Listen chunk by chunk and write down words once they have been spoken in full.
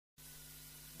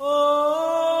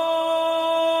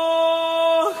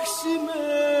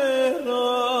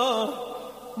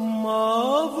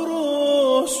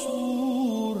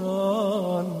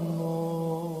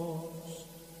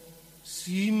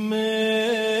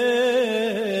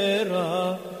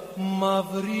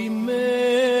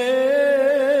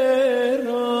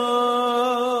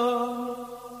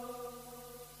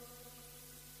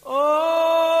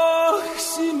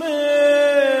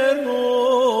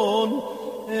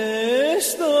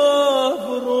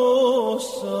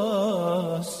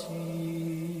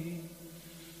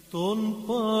τον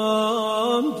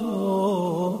πάντο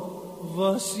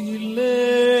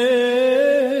βασιλέα.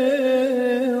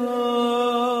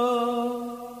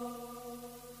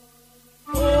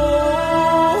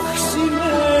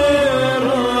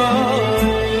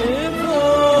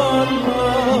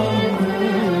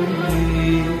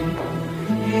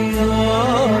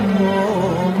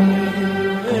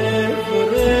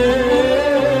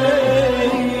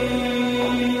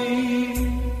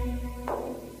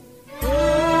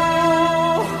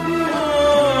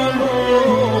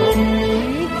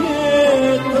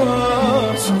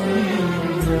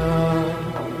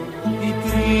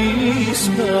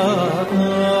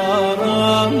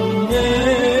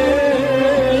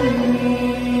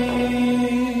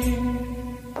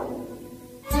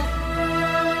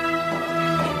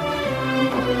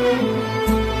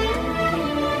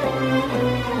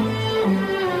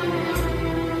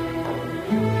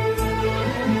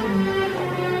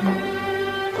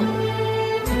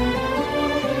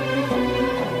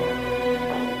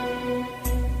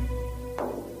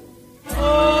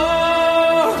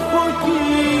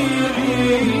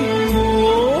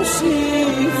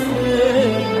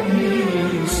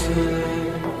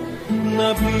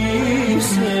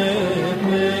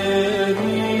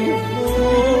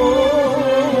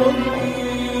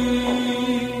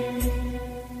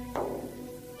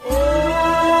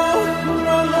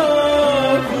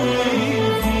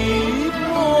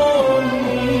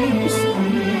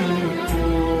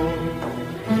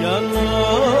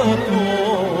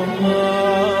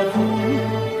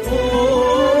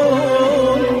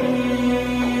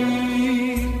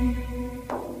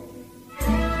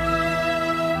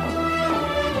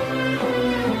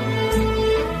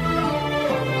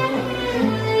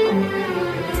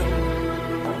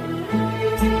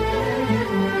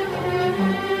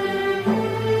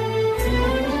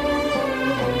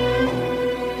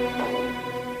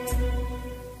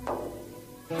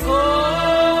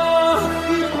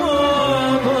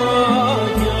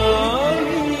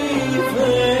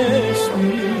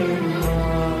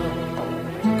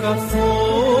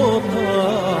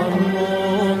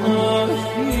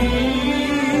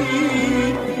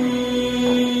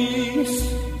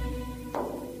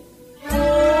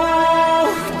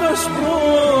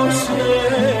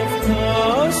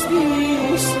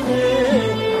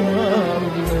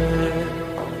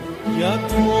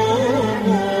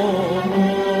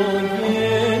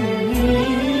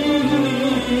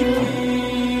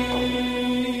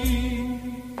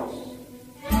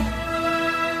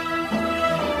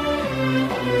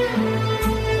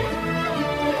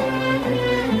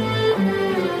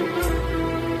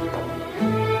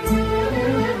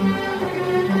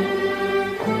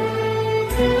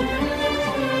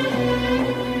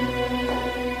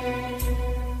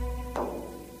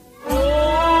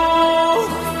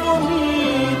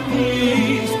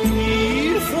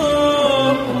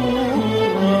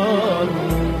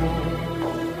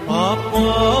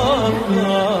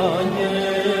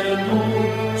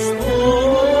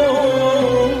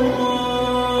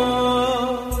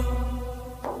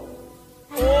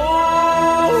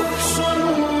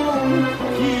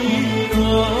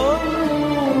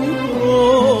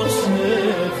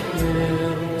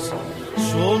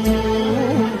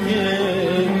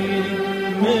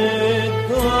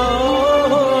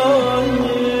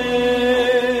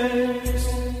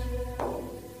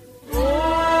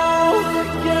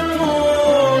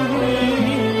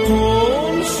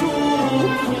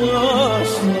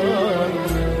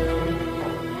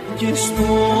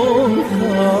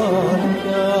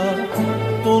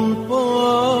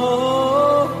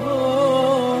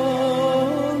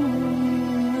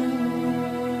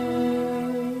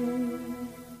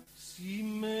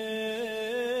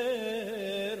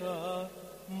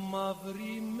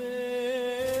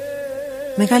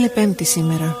 Μεγάλη Πέμπτη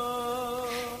σήμερα.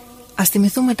 Ας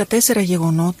θυμηθούμε τα 4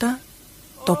 γεγονότα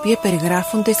τα οποία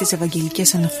περιγράφονται στις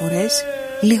Ευαγγελικές αναφορές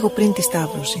λίγο πριν τη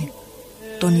Σταύρωση.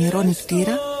 Τον ιερό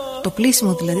νηπτήρα, το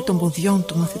πλήσιμο δηλαδή των ποδιών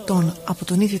των μαθητών από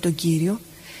τον ίδιο τον Κύριο,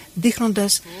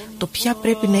 δείχνοντας το ποια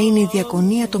πρέπει να είναι η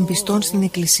διακονία των πιστών στην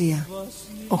Εκκλησία.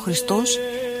 Ο Χριστός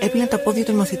έπλυνε τα πόδια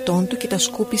των μαθητών του και τα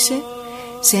σκούπισε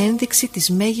σε ένδειξη της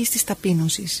μέγιστης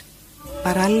ταπείνωσης.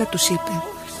 Παράλληλα τους είπε: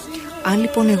 «Αν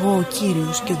λοιπόν εγώ ο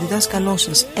Κύριος και ο διδάσκαλός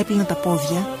σας έπλυνα τα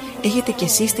πόδια, έχετε κι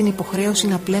εσείς την υποχρέωση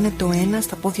να πλένετε ο ένας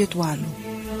τα πόδια του άλλου».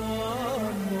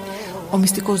 Ο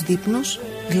μυστικός δείπνος,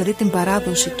 δηλαδή την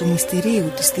παράδοση του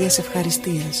μυστηρίου της Θείας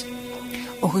Ευχαριστίας.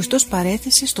 Ο Χριστός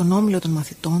παρέθεσε στον όμιλο των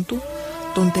μαθητών του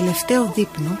τον τελευταίο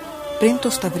δείπνο πριν το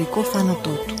σταυρικό θάνατό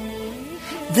του.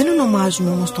 Δεν ονομάζουμε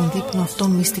όμως τον δείπνο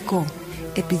αυτόν μυστικό,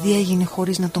 επειδή έγινε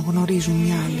χωρίς να τον γνωρίζουν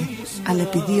οι άλλοι, αλλά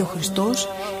επειδή ο Χριστός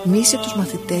μίσε τους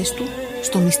μαθητές του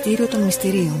στο μυστήριο των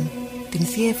μυστηρίων, την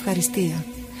Θεία Ευχαριστία.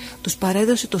 Τους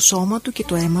παρέδωσε το σώμα του και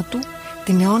το αίμα του,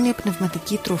 την αιώνια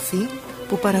πνευματική τροφή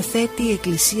που παραθέτει η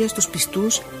Εκκλησία στους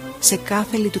πιστούς σε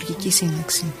κάθε λειτουργική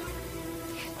σύναξη.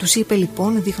 Τους είπε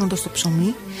λοιπόν, δείχνοντας το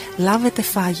ψωμί, «Λάβετε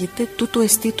φάγετε, τούτο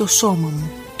εστί το σώμα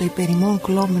μου, το υπερημών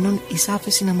κλώμενον εις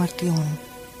άφεσιν αμαρτιών».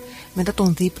 Μετά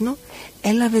τον δείπνο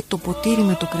έλαβε το ποτήρι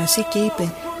με το κρασί και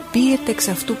είπε, «Πίετε εξ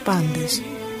αυτού πάντες,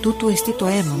 τούτο εστί το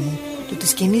αίμα μου, το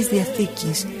της Καινής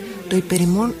Διαθήκης, το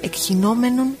υπερημών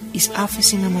εκχυνόμενον εις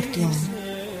άφεσιν αμαρτιών».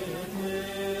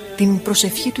 Την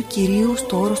προσευχή του Κυρίου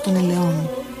στο όρος των ελαιών,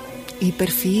 η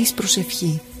υπερφυής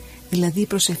προσευχή, δηλαδή η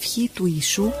προσευχή του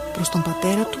Ιησού προς τον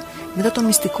Πατέρα του μετά τον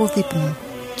μυστικό δείπνο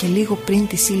και λίγο πριν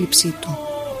τη σύλληψή του.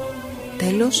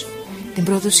 Τέλος, την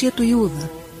προδοσία του Ιούδα,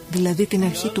 δηλαδή την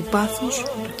αρχή του πάθους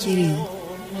του Κυρίου.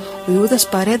 Ο Ιούδας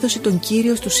παρέδωσε τον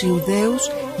Κύριο στους Ιουδαίους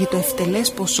για το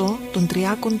ευτελές ποσό των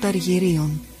 300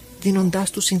 αργυρίων, δίνοντάς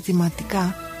του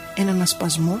συνθηματικά έναν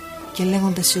ασπασμό και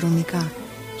λέγοντας ειρωνικά,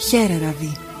 «Χαίρε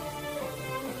Ραβί».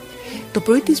 Το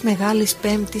πρωί της Μεγάλης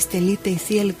Πέμπτης τελείται η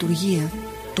Θεία Λειτουργία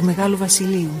του Μεγάλου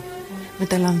Βασιλείου.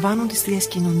 Μεταλαμβάνουν της Θείας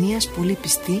Κοινωνίας πολύ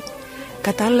πιστοί,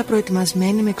 κατάλληλα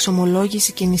προετοιμασμένοι με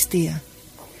εξομολόγηση και νηστεία.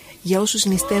 Για όσους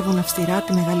νηστεύουν αυστηρά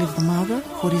τη Μεγάλη Εβδομάδα,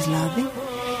 χωρίς λάδι,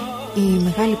 η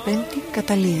Μεγάλη Πέμπτη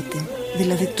καταλύεται,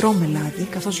 δηλαδή τρώμε λάδι,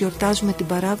 καθώς γιορτάζουμε την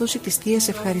παράδοση της Θείας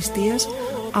Ευχαριστίας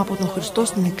από τον Χριστό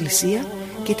στην Εκκλησία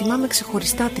και τιμάμε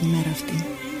ξεχωριστά την μέρα αυτή.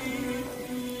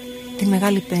 Τη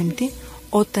Μεγάλη Πέμπτη,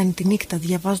 όταν τη νύχτα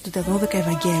διαβάζονται τα 12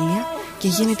 Ευαγγέλια και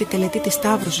γίνεται η τελετή της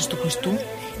Σταύρωσης του Χριστού,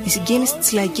 η συγκίνηση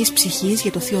της λαϊκής ψυχής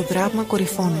για το Θείο Δράγμα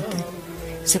κορυφώνεται.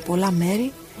 Σε πολλά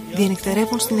μέρη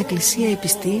διανυκτερεύουν στην Εκκλησία οι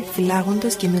πιστοί,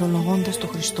 φυλάγοντας και μυρολογώντας τον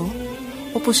Χριστό,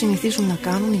 όπως συνηθίζουν να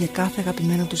κάνουν για κάθε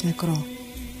αγαπημένο τους νεκρό.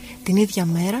 Την ίδια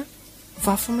μέρα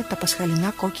βάφουμε τα πασχαλινά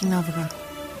κόκκινα αυγά.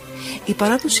 Η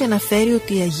παράδοση αναφέρει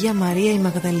ότι η Αγία Μαρία η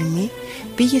Μαγδαληνή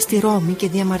πήγε στη Ρώμη και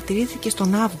διαμαρτυρήθηκε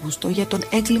στον Αύγουστο για τον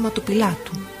έγκλημα του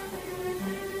Πιλάτου,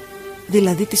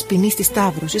 δηλαδή της ποινής της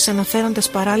Σταύρωσης, αναφέροντας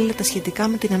παράλληλα τα σχετικά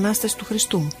με την Ανάσταση του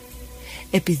Χριστού.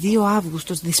 Επειδή ο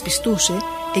Αύγουστος δυσπιστούσε,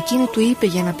 εκείνη του είπε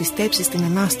για να πιστέψει στην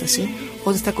Ανάσταση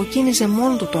ότι θα κοκκίνιζε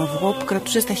μόνο του το αυγό που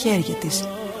κρατούσε στα χέρια της,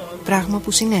 πράγμα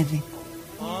που συνέβη.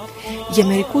 Για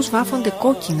μερικούς βάφονται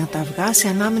κόκκινα τα αυγά σε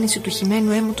ανάμνηση του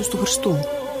χυμένου αίματος του Χριστού.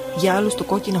 Για άλλους το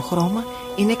κόκκινο χρώμα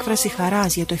είναι έκφραση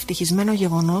χαράς για το ευτυχισμένο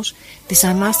γεγονός της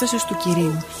Ανάστασης του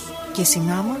Κυρίου και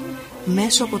συνάμα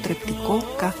μέσω αποτρεπτικό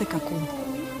κάθε κακού.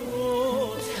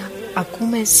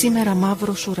 Ακούμε «Σήμερα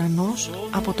μαύρος ουρανός»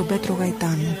 από τον Πέτρο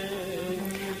Γαϊτάνο.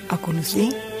 Ακολουθεί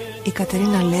η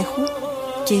Κατερίνα Λέχου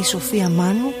και η Σοφία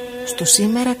Μάνου στο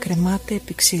 «Σήμερα κρεμάται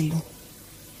επί ξύλου».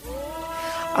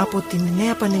 Από την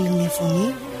Νέα Πανελληνία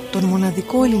Φωνή, τον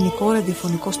μοναδικό ελληνικό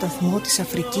ραδιοφωνικό σταθμό της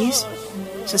Αφρικής,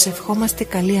 σας ευχόμαστε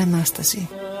καλή Ανάσταση.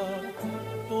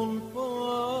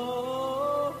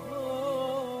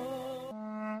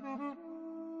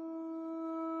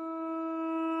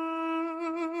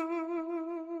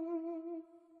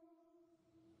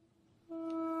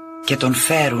 Και τον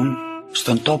φέρουν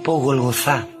στον τόπο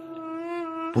Γολγοθά,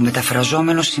 που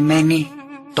μεταφραζόμενο σημαίνει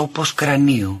τόπος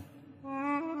κρανίου,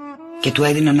 και του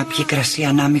έδιναν να πιει κρασί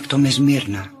ανάμεικτο με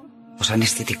σμύρνα ως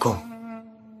αναισθητικό.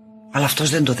 Αλλά αυτός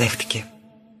δεν το δέχτηκε,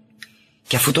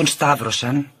 και αφού τον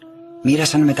σταύρωσαν,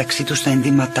 μοίρασαν μεταξύ τους τα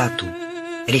ενδύματά του,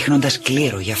 ρίχνοντας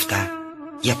κλήρο για αυτά,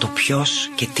 για το ποιος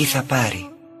και τι θα πάρει.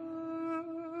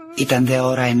 Ήταν δε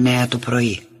ώρα 9 το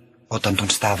πρωί όταν τον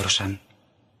σταύρωσαν,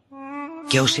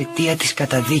 και ως αιτία της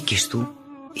καταδίκης του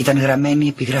ήταν γραμμένη η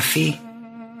επιγραφή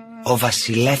 «Ο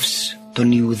βασιλεύς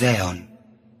των Ιουδαίων».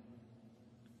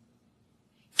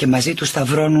 Και μαζί του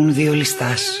σταυρώνουν 2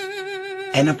 ληστάς,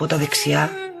 ένα από τα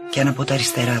δεξιά και ένα από τα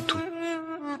αριστερά του,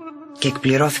 και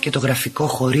εκπληρώθηκε το γραφικό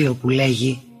χωρίο που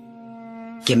λέγει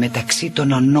 «Και μεταξύ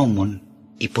των ανώμων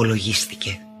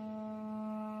υπολογίστηκε».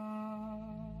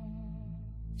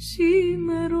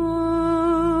 Σήμερα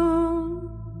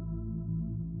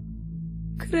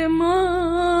κρεμάται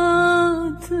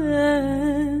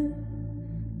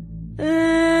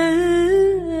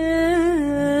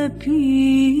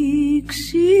επί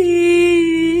ξύλου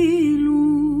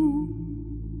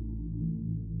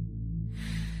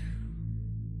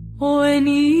ο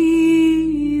ενίδαση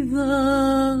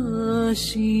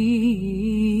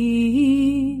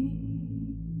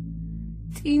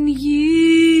την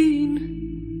γην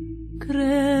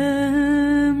κρέμασα.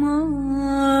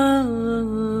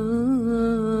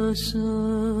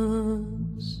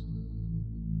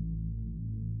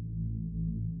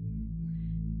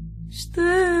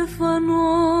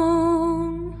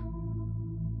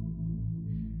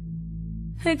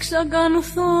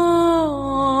 εξαγανθώ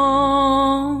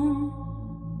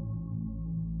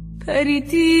περί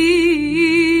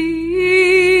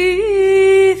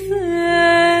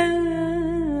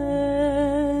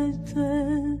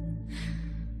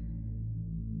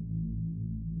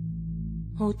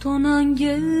ο των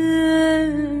αγγέλων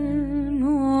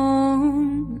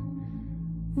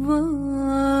βασίλευς.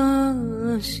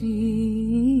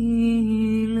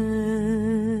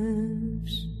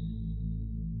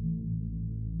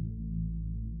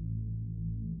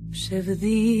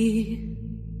 Ψευδή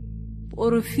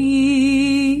πορφύραν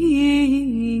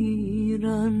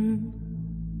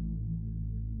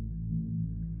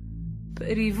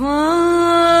περιβάλλεται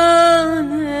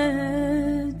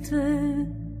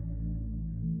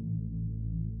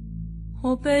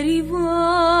ο περιβάλλον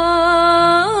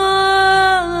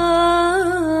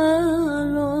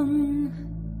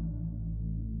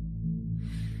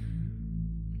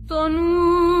των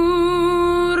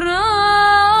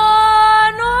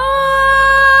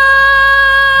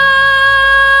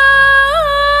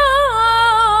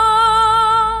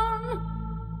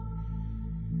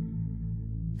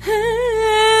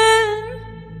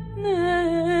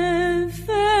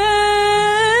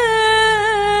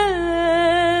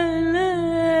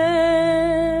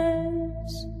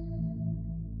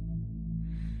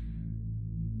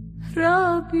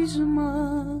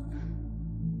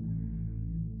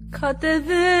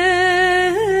κατεδέξα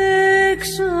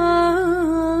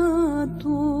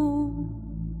του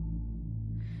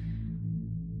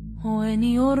ο εν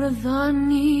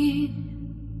Ιορδάνη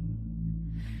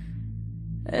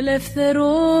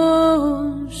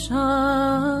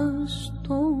ελευθερώσας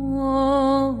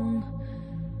τον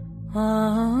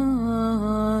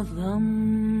Άδαμ.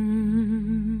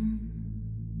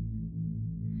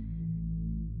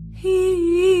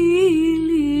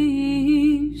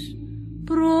 Ήλις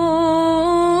προσιλώθη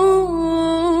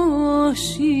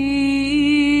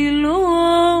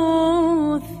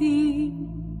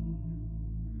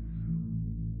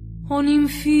ο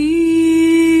νυμφίος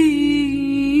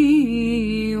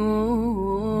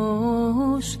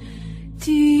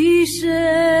της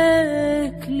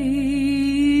Εκκλησίας.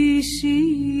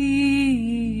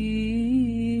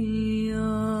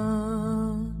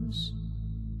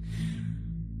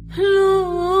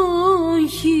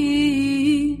 Λόγοι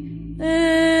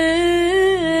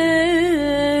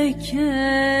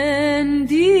εκεντήθη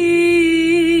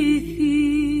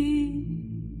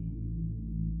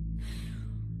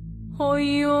ο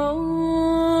Υιός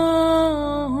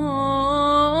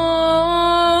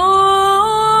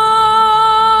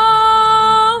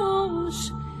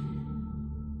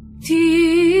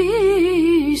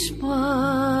της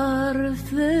Παρθένου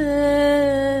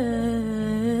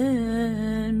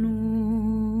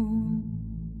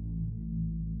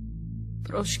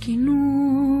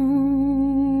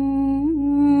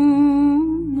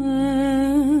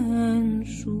προσκυνούμεν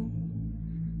σου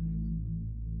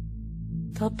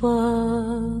τα πάθη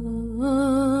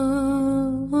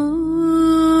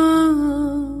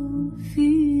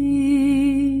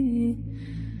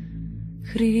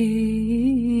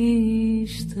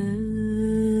Χριστέ.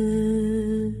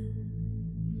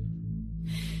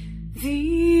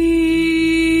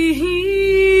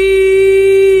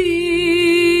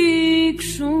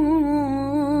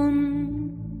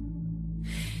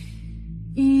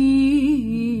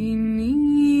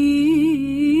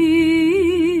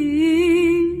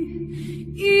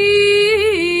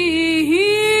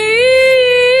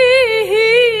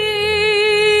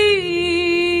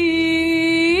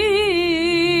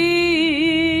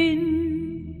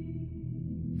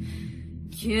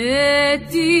 Και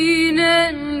την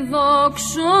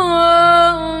ενδόξον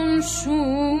σου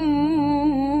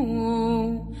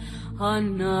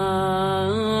Ανάσταση.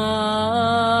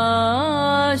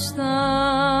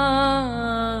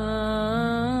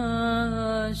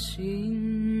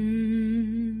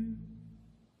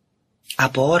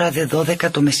 Από ώρα δε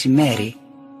 12 το μεσημέρι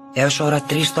έως ώρα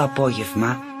 3 το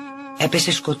απόγευμα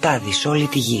έπεσε σκοτάδι σε όλη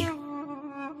τη γη.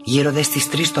 Γύρω δε στις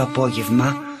 3 το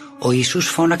απόγευμα ο Ιησούς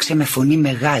φώναξε με φωνή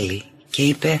μεγάλη και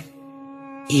είπε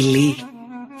 «Ηλί,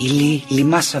 Ηλί,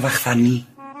 λιμά σαβαχθανή»,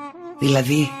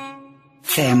 δηλαδή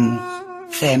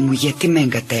Θεέ μου, γιατί με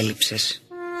εγκατέλειψες».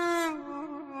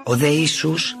 Ο δε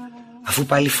Ιησούς, αφού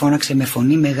πάλι φώναξε με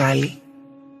φωνή μεγάλη,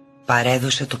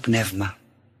 παρέδωσε το πνεύμα.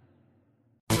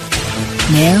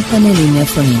 Νέα Πανελλήνια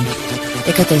Φωνή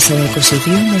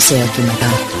 1422 Μεσαία Κύματα.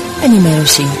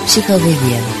 Ενημέρωση,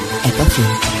 ψυχαγωγία, επαφή.